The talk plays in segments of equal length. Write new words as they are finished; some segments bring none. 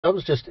I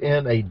was just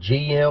in a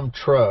GM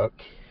truck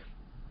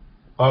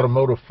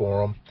automotive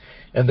forum,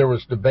 and there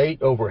was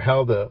debate over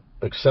how the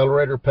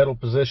accelerator pedal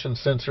position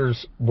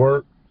sensors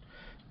work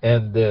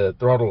and the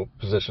throttle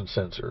position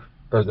sensor,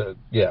 or the,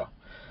 yeah.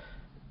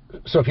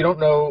 So if you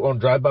don't know, on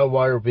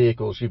drive-by-wire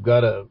vehicles, you've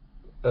got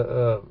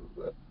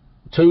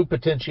two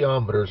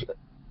potentiometers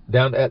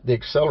down at the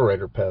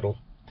accelerator pedal,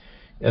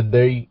 and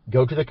they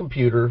go to the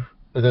computer,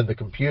 and then the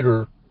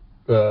computer,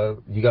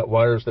 you got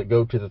wires that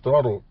go to the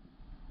throttle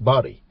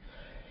body,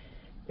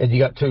 and you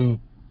got two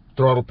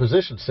throttle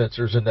position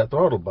sensors in that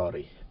throttle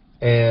body.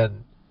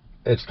 And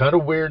it's kind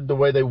of weird the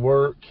way they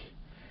work.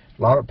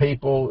 A lot of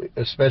people,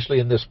 especially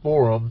in this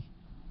forum,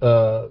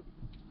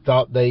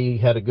 thought they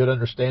had a good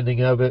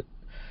understanding of it,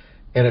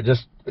 and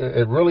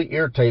it really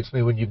irritates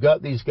me when you've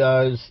got these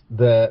guys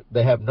that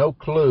they have no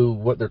clue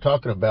what they're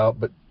talking about,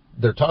 but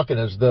they're talking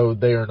as though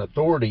they're an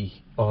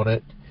authority on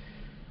it,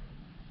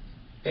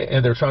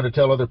 and they're trying to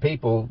tell other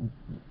people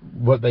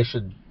what they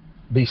should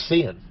be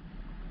seeing,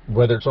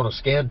 whether it's on a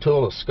scan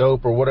tool, a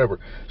scope, or whatever.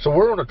 So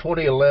we're on a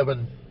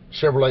 2011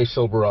 Chevrolet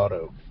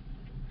Silverado,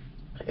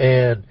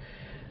 and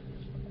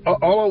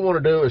all I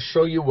want to do is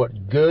show you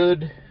what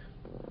good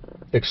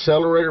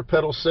accelerator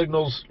pedal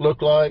signals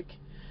look like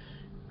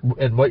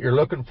and what you're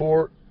looking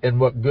for, and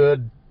what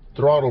good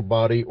throttle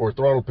body or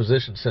throttle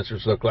position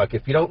sensors look like.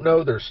 If you don't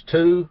know, there's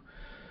two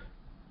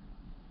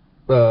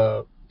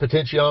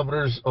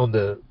potentiometers on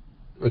the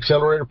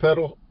accelerator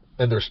pedal,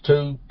 and there's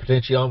two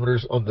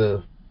potentiometers on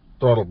the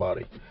throttle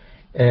body.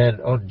 And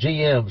on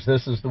GMs,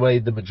 this is the way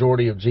the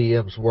majority of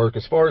GMs work.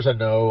 As far as I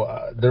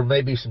know, there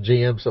may be some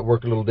GMs that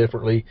work a little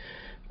differently.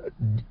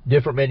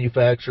 Different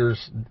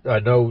manufacturers, I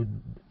know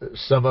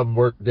some of them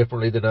work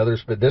differently than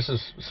others, but this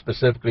is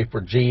specifically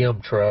for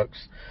GM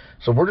trucks.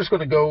 So we're just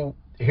going to go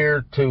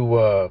here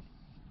to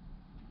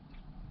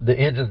the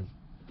engine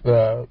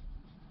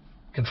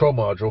control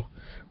module.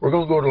 We're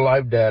going to go to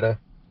live data.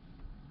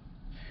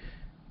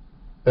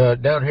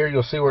 Down here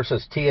you'll see where it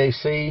says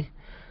TAC.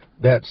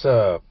 That's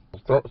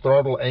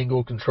throttle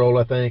angle control,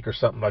 I think, or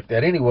something like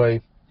that.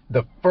 Anyway,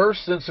 the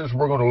first sensors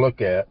we're going to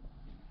look at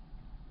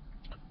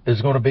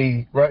is going to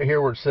be right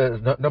here where it says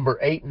number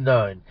 8 and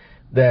 9.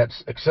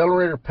 That's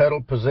accelerator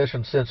pedal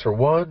position sensor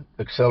 1,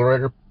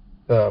 accelerator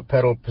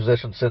pedal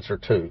position sensor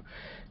 2.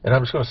 And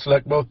I'm just going to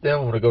select both of them.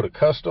 I'm going to go to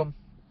custom,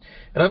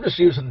 and I'm just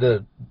using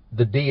the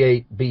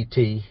D8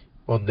 BT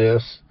on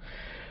this.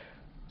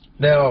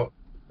 Now,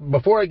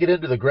 before I get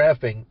into the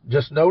graphing,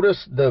 just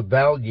notice the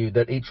value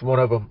that each one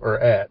of them are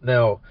at.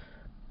 Now,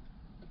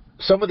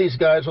 some of these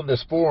guys on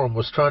this forum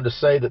was trying to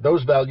say that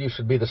those values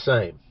should be the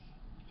same,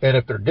 and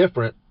if they're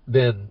different,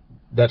 then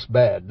that's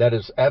bad. That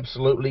is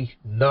absolutely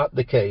not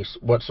the case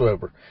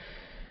whatsoever.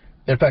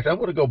 In fact, I'm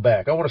going to go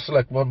back. I want to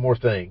select one more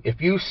thing.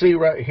 If you see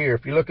right here,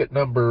 if you look at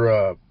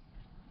number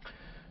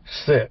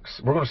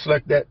 6, we're going to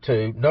select that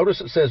too.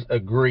 Notice it says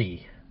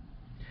agree.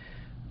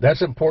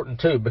 That's important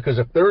too, because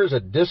if there is a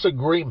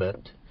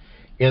disagreement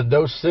in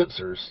those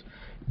sensors,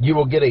 you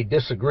will get a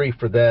disagree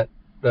for that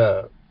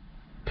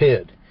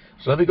PID.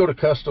 So let me go to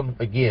custom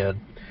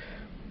again.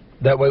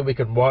 That way we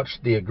can watch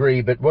the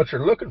agree. But what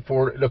you're looking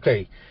for,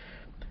 okay,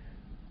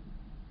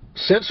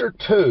 sensor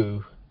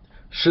 2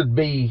 should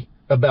be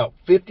about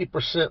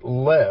 50%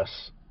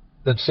 less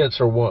than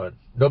sensor 1,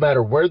 no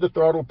matter where the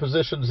throttle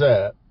position's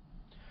at,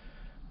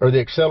 or the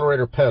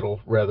accelerator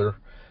pedal rather.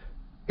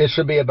 It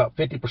should be about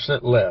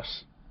 50%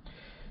 less.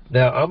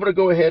 Now I'm going to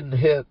go ahead and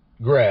hit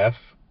graph.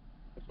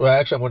 Well,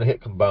 actually I'm going to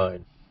hit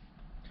combine,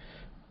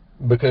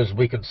 because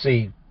we can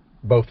see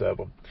both of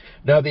them.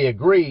 Now the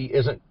agree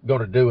isn't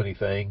going to do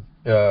anything.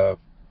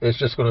 It's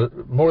just going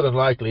to, more than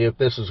likely, if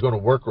this is going to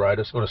work right,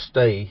 it's going to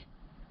stay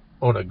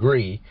on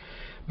agree.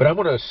 But I'm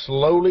going to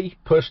slowly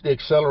push the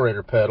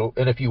accelerator pedal,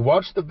 and if you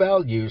watch the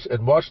values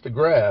and watch the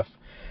graph,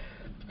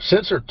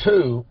 sensor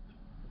 2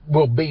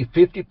 will be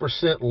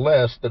 50%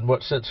 less than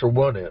what sensor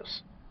 1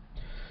 is.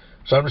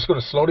 So I'm just going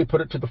to slowly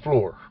put it to the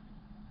floor,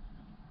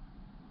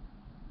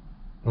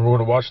 and we're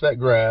going to watch that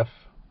graph.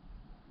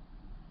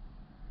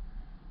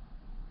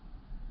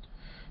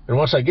 And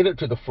once I get it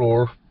to the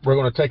floor, we're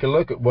going to take a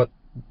look at what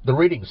the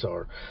readings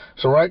are.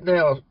 So right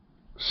now,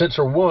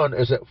 sensor 1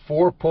 is at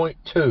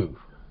 4.2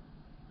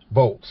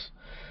 volts.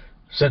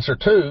 Sensor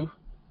 2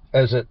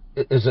 is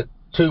at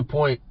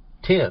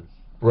 2.10,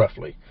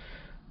 roughly.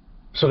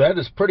 So that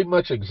is pretty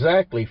much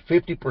exactly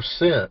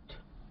 50%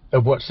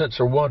 of what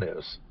sensor 1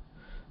 is.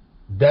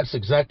 That's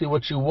exactly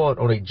what you want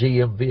on a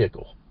GM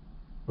vehicle,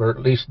 or at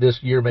least this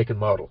year, make, and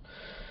model.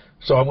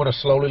 So I'm going to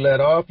slowly let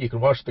off. You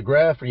can watch the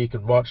graph, or you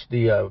can watch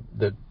the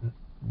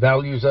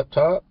values up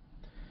top.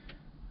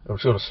 I'm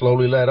just going to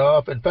slowly let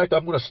off. In fact,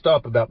 I'm going to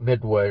stop about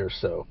midway or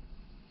so.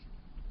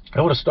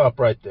 I want to stop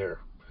right there.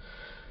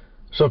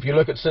 So if you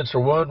look at sensor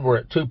 1, we're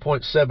at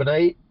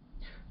 2.78.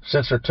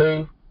 Sensor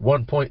 2,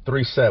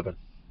 1.37.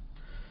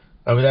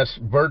 I mean, that's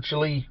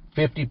virtually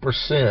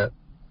 50%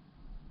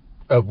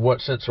 of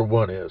what sensor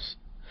 1 is.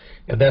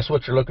 And that's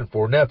what you're looking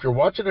for. Now, if you're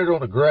watching it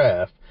on a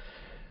graph,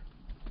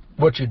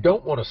 what you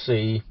don't want to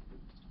see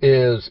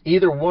is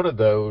either one of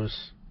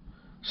those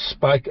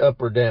spike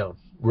up or down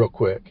real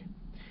quick.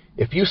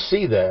 If you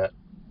see that,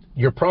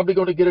 you're probably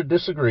going to get a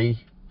disagree.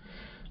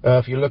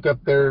 If you look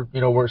up there,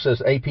 you know, where it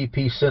says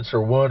APP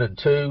sensor 1 and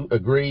 2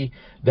 agree,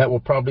 that will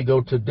probably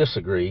go to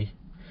disagree.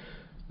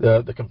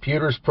 The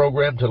computer's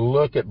programmed to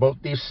look at both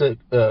these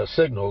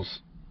signals,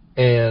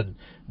 and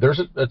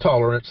there's a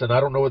tolerance, and I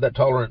don't know what that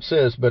tolerance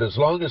is, but as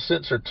long as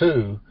sensor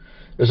 2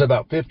 is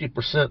about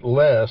 50%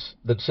 less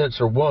than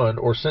sensor 1,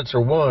 or sensor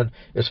 1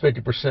 is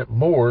 50%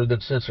 more than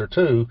sensor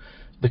 2,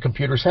 the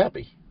computer's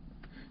happy,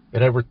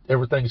 and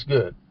everything's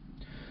good.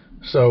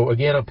 So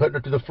again, I'm putting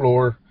it to the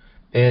floor,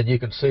 and you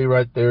can see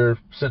right there,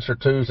 sensor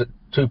 2's at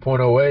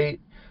 2.08,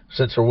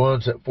 sensor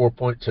 1's at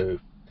 4.2.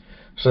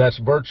 So that's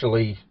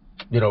virtually,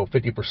 you know,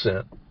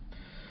 50%.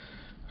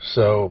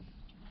 So,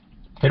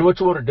 and what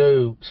you want to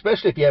do,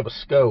 especially if you have a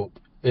scope,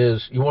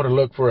 is you want to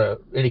look for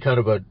any kind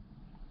of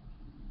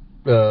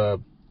a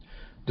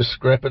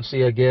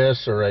discrepancy, I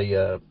guess, or a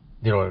you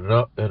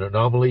know, an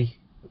anomaly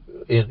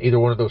in either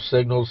one of those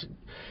signals.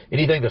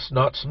 Anything that's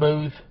not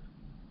smooth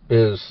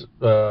is,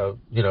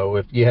 you know,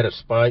 if you had a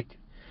spike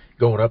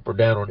going up or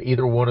down on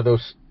either one of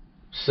those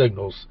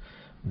signals,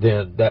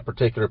 then that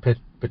particular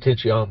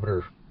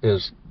potentiometer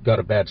is got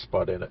a bad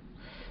spot in it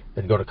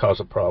and going to cause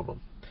a problem.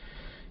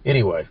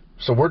 Anyway,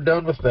 so we're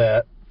done with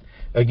that.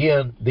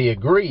 Again, the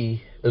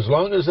agree, as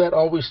long as that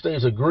always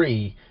stays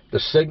agree, the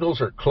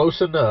signals are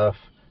close enough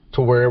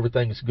to where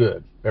everything's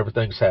good,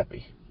 everything's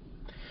happy.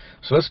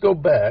 So let's go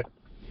back.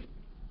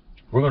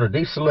 We're going to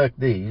deselect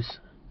these,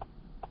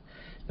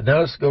 and now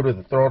let's go to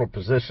the throttle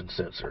position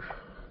sensor,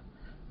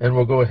 and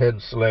we'll go ahead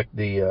and select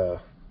the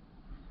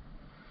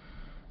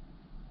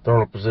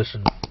throttle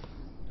position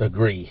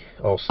agree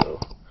also.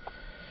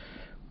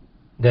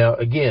 Now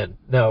again,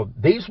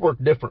 these work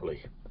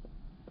differently,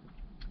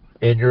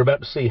 and you're about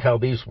to see how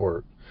these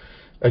work.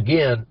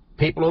 Again,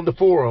 people on the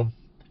forum,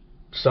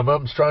 some of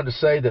them's trying to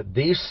say that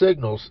these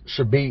signals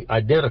should be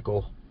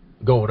identical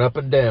going up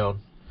and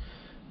down.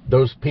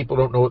 Those people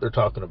don't know what they're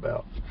talking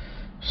about.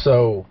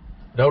 So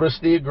notice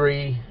the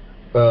agree,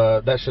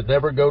 that should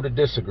never go to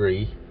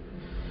disagree.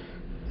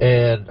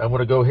 And I'm going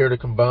to go here to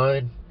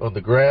combine on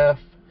the graph,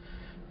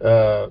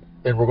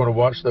 and we're going to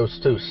watch those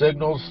two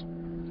signals,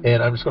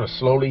 and I'm just going to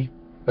slowly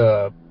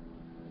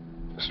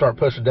start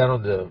pushing down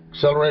on the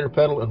accelerator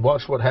pedal and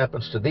watch what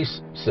happens to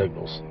these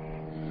signals.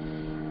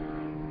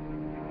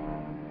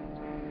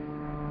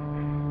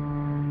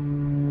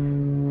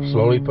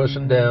 Slowly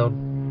pushing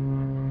down.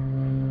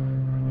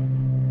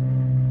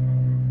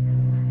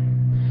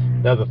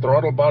 Now the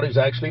throttle body's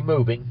actually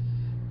moving.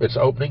 It's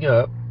opening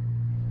up.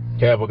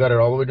 Okay, we got it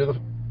all the way to the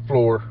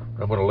floor.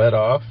 I'm going to let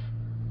off.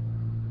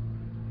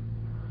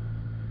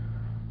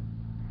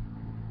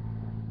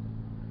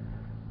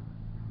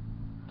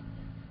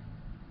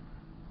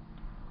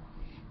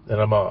 And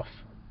I'm off.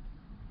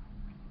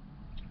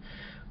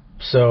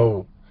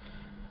 So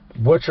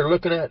what you're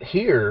looking at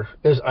here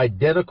is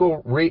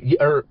identical,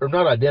 or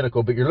not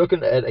identical, but you're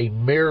looking at a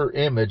mirror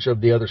image of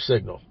the other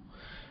signal.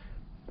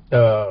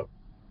 So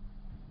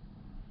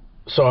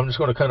I'm just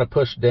going to kind of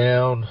push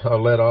down.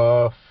 I'll let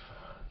off,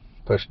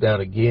 push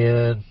down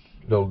again,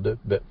 a little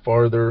bit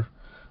farther,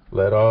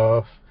 let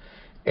off.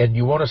 And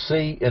you want to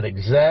see an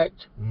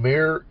exact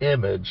mirror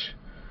image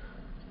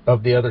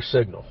of the other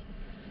signal,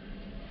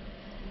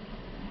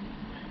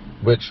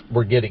 which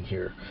we're getting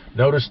here.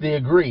 Notice the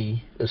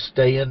agree is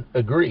staying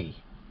agree.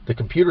 The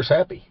computer's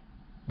happy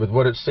with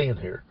what it's seeing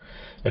here.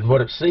 And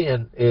what it's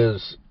seeing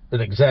is an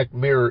exact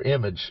mirror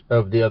image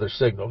of the other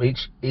signal.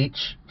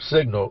 Each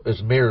signal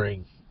is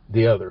mirroring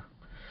the other.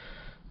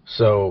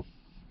 So,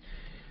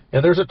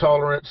 and there's a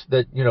tolerance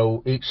that, you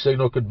know, each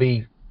signal could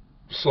be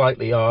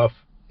slightly off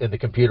and the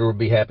computer would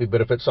be happy,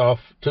 but if it's off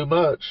too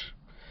much,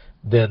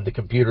 then the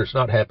computer's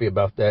not happy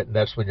about that, and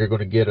that's when you're going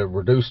to get a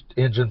reduced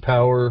engine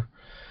power,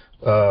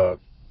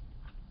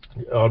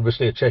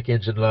 obviously a check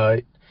engine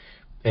light,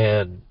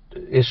 and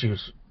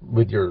issues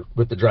with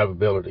the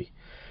drivability.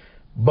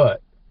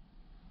 But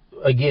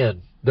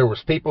again, there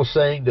was people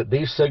saying that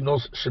these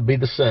signals should be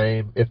the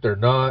same. If they're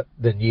not,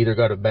 then you either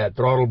got a bad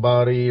throttle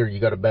body or you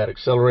got a bad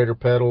accelerator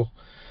pedal,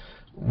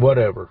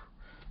 whatever.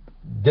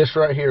 This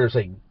right here is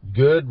a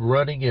good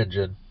running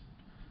engine.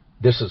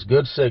 This is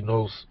good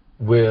signals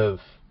with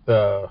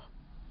the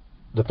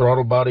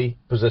throttle body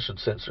position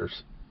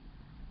sensors.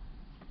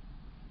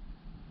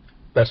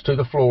 That's to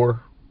the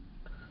floor.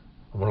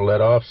 I'm going to let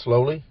off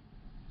slowly.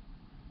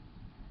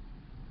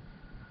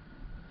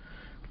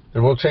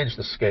 And we'll change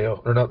the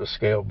scale, or not the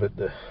scale, but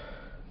the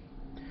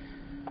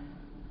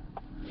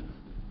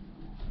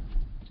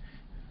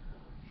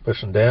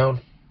pushing down.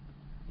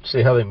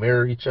 See how they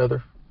mirror each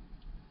other?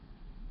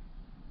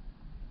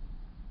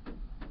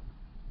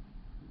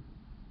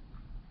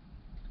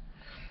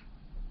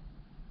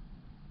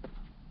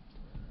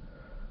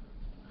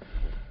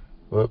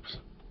 Whoops.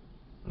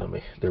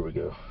 There we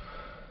go.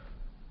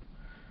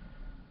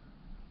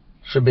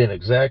 Should be an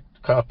exact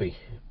copy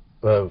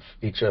of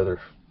each other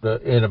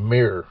in a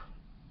mirror,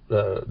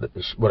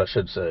 is what I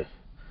should say.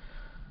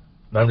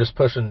 And I'm just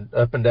pushing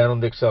up and down on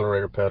the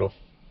accelerator pedal.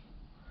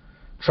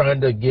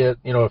 trying to get,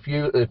 you know,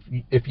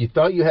 if you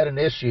thought you had an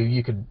issue,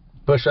 you could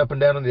push up and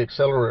down on the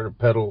accelerator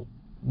pedal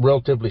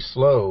relatively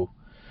slow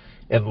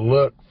and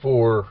look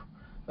for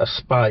a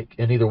spike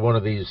in either one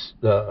of these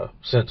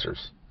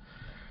sensors.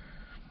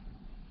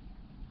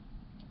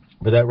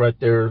 But that right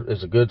there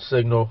is a good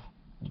signal.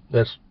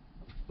 That's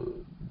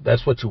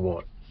what you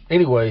want.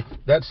 Anyway,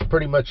 that's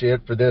pretty much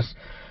it for this.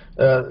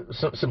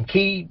 Some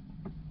key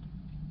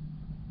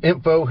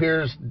info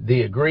here's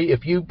the agree.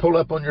 If you pull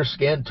up on your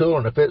scan tool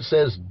and if it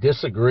says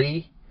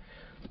disagree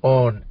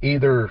on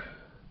either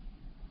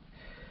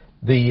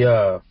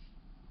the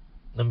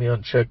let me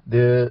uncheck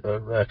this,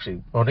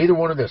 actually on either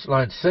one of this,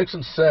 line 6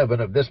 and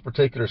 7 of this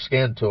particular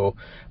scan tool,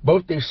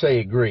 both these say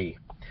agree.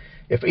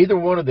 If either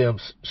one of them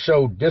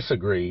show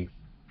disagree,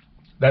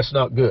 that's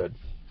not good.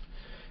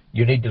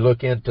 You need to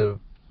look into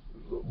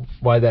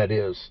why that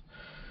is.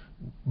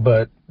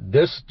 But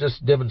this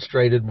just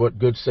demonstrated what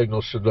good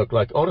signals should look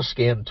like on a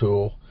scan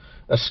tool.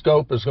 A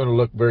scope is going to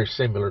look very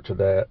similar to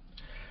that.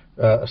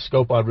 A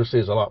scope obviously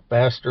is a lot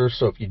faster,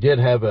 so if you did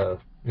have a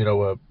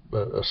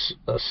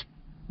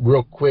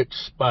real quick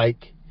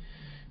spike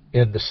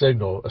in the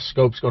signal, a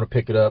scope's going to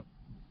pick it up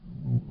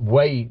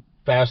way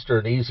faster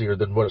and easier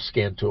than what a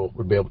scan tool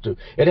would be able to.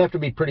 It'd have to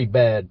be pretty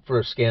bad for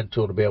a scan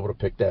tool to be able to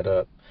pick that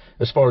up,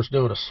 as far as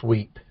doing a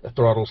sweep, a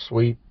throttle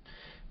sweep,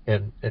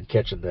 and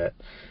catching that.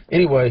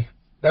 Anyway,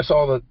 that's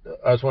all that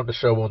I was wanting to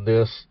show on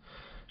this.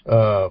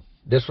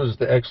 This was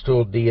the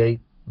Xtool D8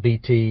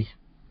 BT,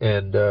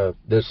 and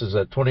this is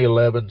a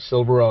 2011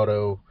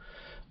 Silverado.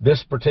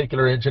 This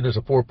particular engine is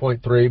a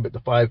 4.3, but the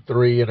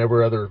 5.3 and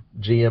every other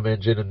GM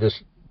engine in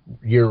this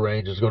year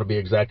range is going to be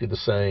exactly the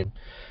same.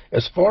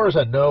 As far as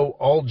I know,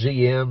 all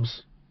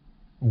GMs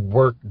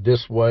work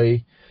this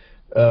way.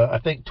 I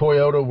think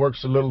Toyota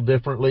works a little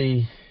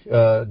differently.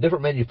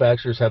 Different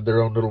manufacturers have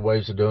their own little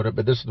ways of doing it,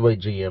 but this is the way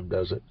GM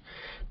does it.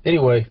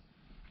 Anyway,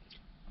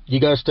 you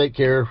guys take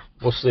care.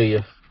 We'll see you.